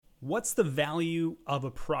What's the value of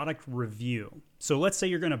a product review? So let's say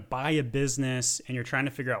you're going to buy a business and you're trying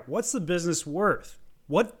to figure out what's the business worth?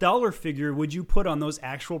 What dollar figure would you put on those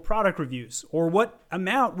actual product reviews? Or what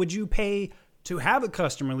amount would you pay to have a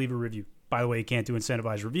customer leave a review? By the way, you can't do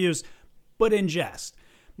incentivized reviews, but in jest.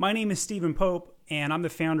 My name is Stephen Pope, and I'm the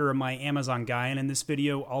founder of My Amazon Guy, and in this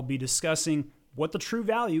video, I'll be discussing what the true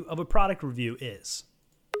value of a product review is.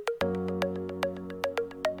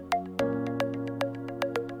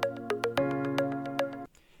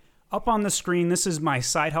 Up on the screen, this is my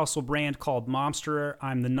side hustle brand called Momster.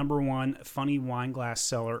 I'm the #1 funny wine glass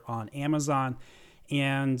seller on Amazon.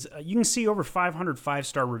 And you can see over 500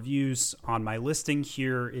 five-star reviews on my listing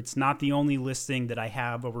here. It's not the only listing that I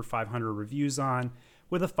have over 500 reviews on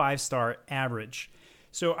with a 5-star average.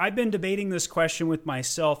 So I've been debating this question with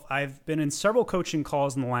myself. I've been in several coaching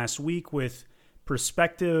calls in the last week with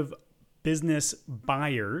prospective business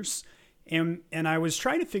buyers. And I was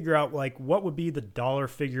trying to figure out what would be the dollar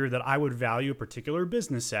figure that I would value a particular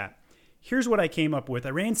business at. Here's what I came up with.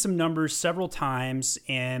 I ran some numbers several times,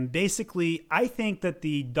 and basically I think that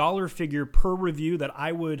the dollar figure per review that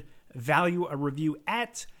I would value a review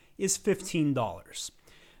at is $15.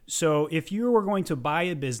 So if you were going to buy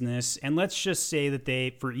a business, and let's just say that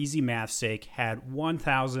they, for easy math's sake, had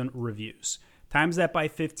 1,000 reviews, times that by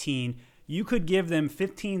 15, you could give them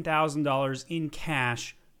 $15,000 in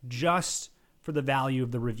cash just for the value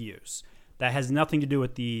of the reviews. That has nothing to do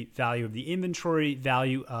with the value of the inventory,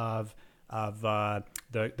 value of the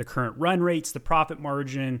current run rates, the profit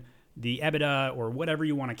margin, the EBITDA, or whatever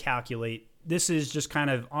you want to calculate. This is just kind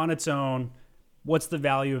of on its own. What's the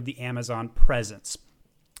value of the Amazon presence?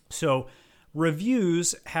 So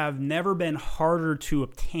reviews have never been harder to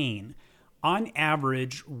obtain. On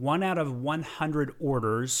average, 1 out of 100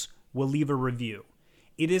 orders will leave a review.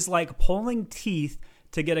 It is like pulling teeth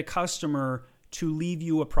to get a customer to leave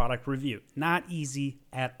you a product review. Not easy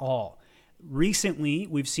at all. Recently,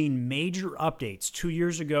 we've seen major updates. 2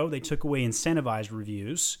 years ago, they took away incentivized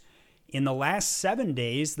reviews. In the last 7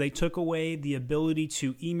 days, they took away the ability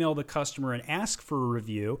to email the customer and ask for a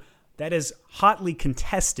review. That is hotly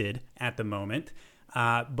contested at the moment.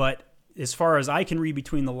 But as far as I can read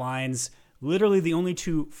between the lines, literally the only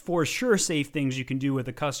two for sure safe things you can do with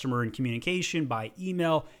a customer in communication by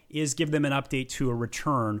email is give them an update to a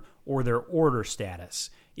return or their order status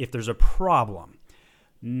if there's a problem.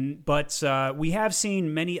 But we have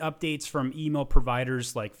seen many updates from email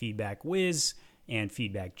providers like FeedbackWiz and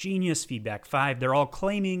Feedback Genius, Feedback5. They're all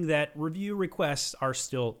claiming that review requests are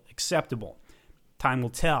still acceptable. Time will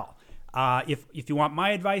tell. If you want my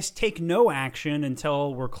advice, take no action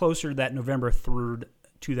until we're closer to that November 3rd,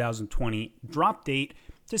 2020 drop date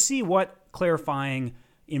to see what clarifying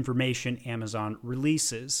information Amazon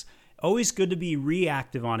releases. Always good to be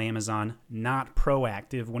reactive on Amazon, not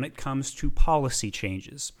proactive when it comes to policy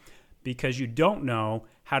changes, because you don't know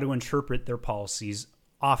how to interpret their policies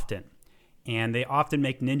often. And they often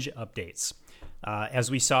make ninja updates.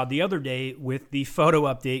 As we saw the other day with the photo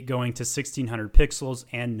update going to 1600 pixels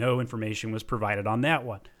and no information was provided on that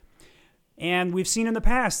one. And we've seen in the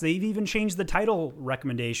past, they've even changed the title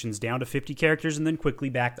recommendations down to 50 characters and then quickly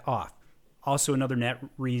backed off. Also another net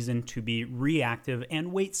reason to be reactive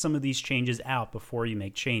and wait some of these changes out before you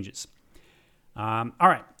make changes. All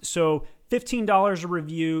right, so $15 a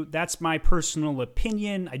review, that's my personal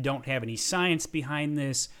opinion. I don't have any science behind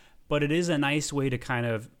this, but it is a nice way to kind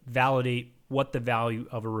of validate what the value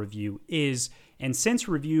of a review is. And since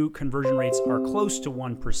review conversion rates are close to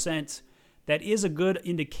 1%, that is a good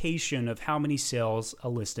indication of how many sales a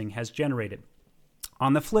listing has generated.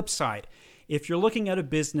 On the flip side, if you're looking at a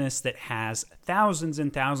business that has thousands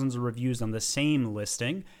and thousands of reviews on the same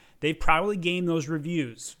listing, they've probably gained those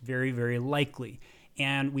reviews, very, very likely.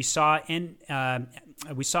 And we saw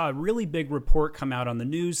a really big report come out on the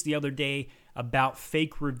news the other day about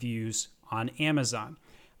fake reviews on Amazon.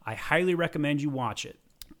 I highly recommend you watch it.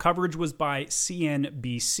 Coverage was by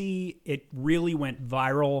CNBC. It really went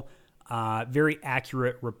viral. Very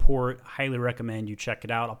accurate report. Highly recommend you check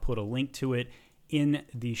it out. I'll put a link to it in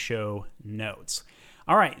the show notes.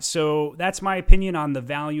 All right, so that's my opinion on the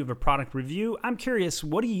value of a product review. I'm curious,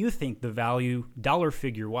 what do you think the value, dollar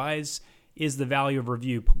figure wise, is the value of a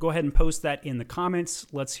review? Go ahead and post that in the comments.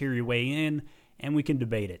 Let's hear your way in, and we can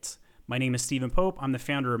debate it. My name is Stephen Pope. I'm the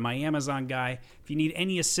founder of My Amazon Guy. If you need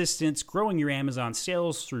any assistance growing your Amazon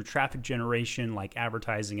sales through traffic generation like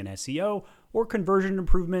advertising and SEO, or conversion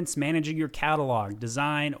improvements, managing your catalog,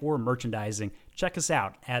 design, or merchandising, check us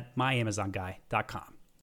out at myamazonguy.com.